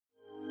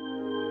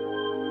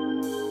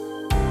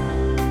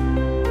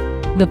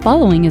The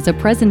following is a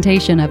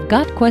presentation of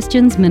Got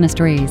Questions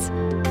Ministries.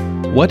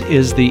 What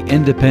is the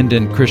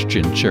Independent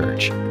Christian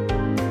Church?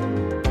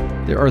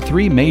 There are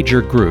three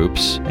major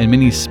groups and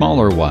many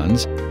smaller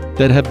ones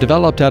that have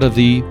developed out of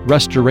the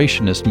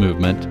Restorationist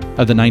movement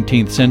of the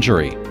 19th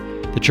century: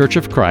 the Church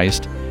of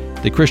Christ,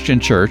 the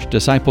Christian Church,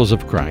 Disciples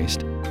of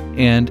Christ,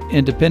 and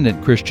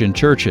independent Christian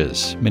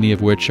churches, many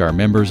of which are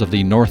members of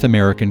the North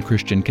American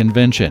Christian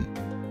Convention.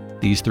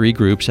 These three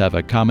groups have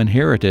a common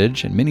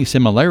heritage and many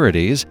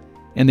similarities,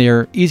 and they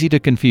are easy to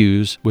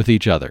confuse with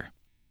each other.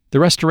 The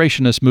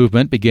Restorationist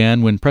movement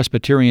began when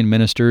Presbyterian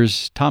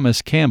ministers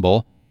Thomas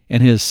Campbell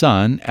and his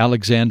son,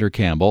 Alexander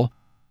Campbell,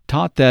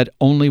 taught that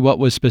only what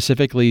was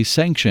specifically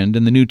sanctioned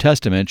in the New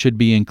Testament should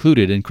be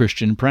included in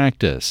Christian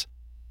practice.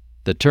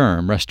 The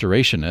term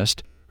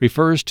Restorationist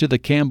refers to the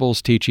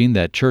Campbells' teaching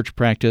that church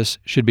practice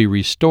should be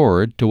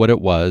restored to what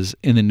it was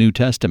in the New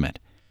Testament.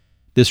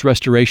 This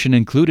restoration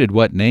included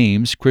what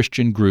names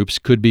Christian groups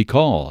could be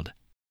called.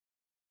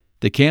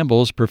 The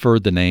Campbells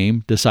preferred the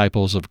name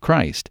Disciples of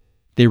Christ.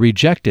 They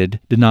rejected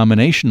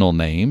denominational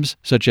names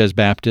such as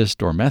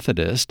Baptist or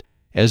Methodist,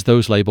 as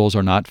those labels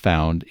are not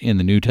found in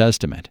the New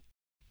Testament.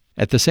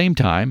 At the same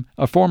time,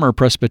 a former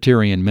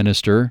Presbyterian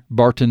minister,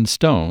 Barton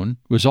Stone,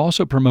 was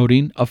also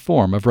promoting a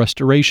form of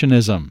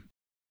Restorationism.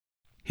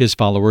 His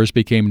followers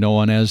became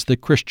known as the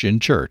Christian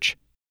Church.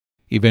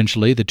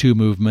 Eventually, the two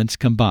movements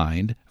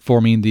combined,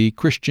 forming the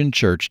Christian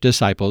Church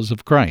Disciples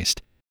of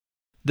Christ.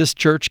 This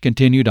church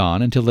continued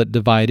on until it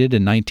divided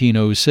in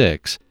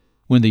 1906,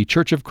 when the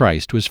Church of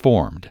Christ was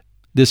formed.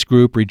 This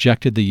group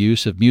rejected the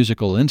use of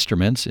musical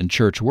instruments in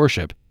church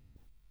worship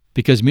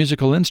because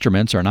musical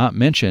instruments are not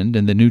mentioned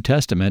in the New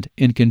Testament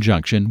in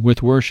conjunction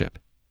with worship.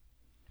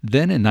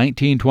 Then in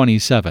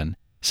 1927,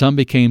 some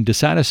became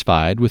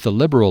dissatisfied with the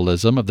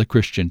liberalism of the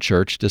Christian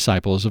Church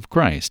Disciples of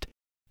Christ.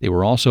 They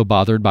were also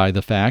bothered by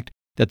the fact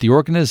that the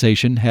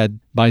organization had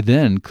by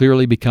then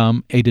clearly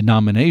become a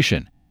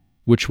denomination,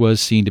 which was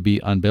seen to be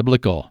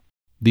unbiblical.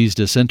 These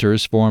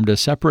dissenters formed a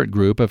separate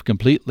group of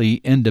completely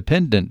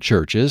independent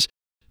churches,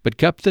 but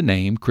kept the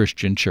name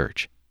Christian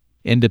Church.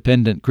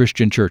 Independent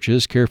Christian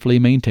churches carefully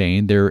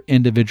maintain their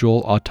individual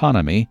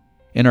autonomy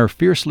and are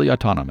fiercely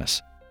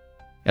autonomous.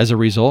 As a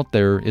result,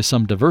 there is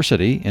some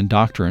diversity in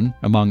doctrine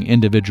among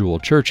individual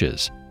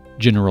churches.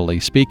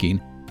 Generally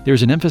speaking,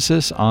 there's an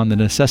emphasis on the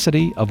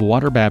necessity of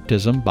water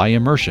baptism by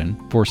immersion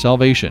for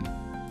salvation.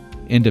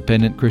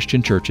 Independent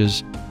Christian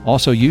churches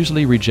also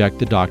usually reject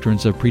the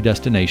doctrines of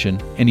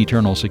predestination and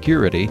eternal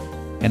security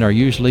and are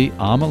usually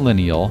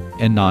amillennial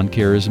and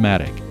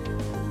non-charismatic.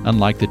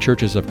 Unlike the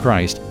churches of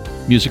Christ,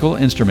 musical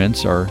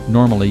instruments are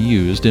normally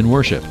used in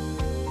worship.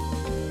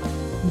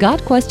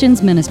 Got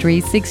Questions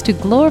Ministries seeks to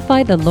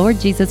glorify the Lord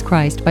Jesus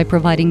Christ by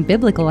providing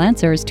biblical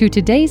answers to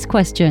today's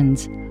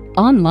questions.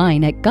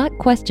 Online at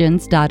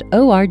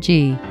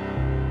gotquestions.org.